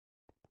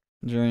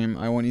Dream,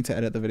 I want you to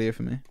edit the video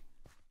for me.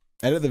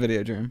 Edit the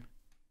video, Dream.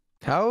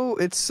 How?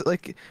 It's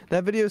like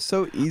that video is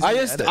so easy. I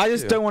just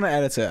don't want to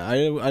edit it.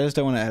 I just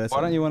don't want to edit it.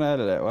 Why don't you want to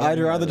edit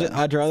it?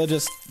 I'd rather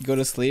just go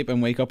to sleep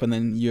and wake up and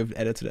then you have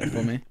edited it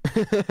for me.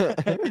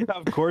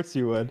 Of course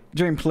you would.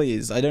 Dream,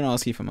 please. I don't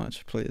ask you for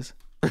much, please.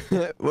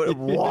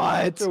 What?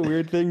 That's a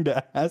weird thing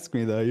to ask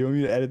me though. You want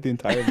me to edit the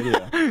entire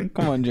video?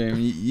 Come on, Dream.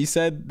 You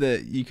said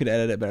that you could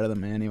edit it better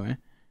than me anyway.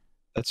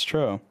 That's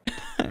true.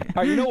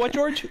 Alright, you know what,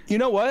 George? You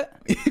know what?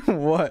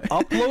 What?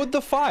 Upload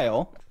the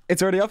file.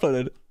 It's already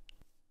uploaded.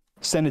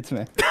 Send it to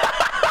me.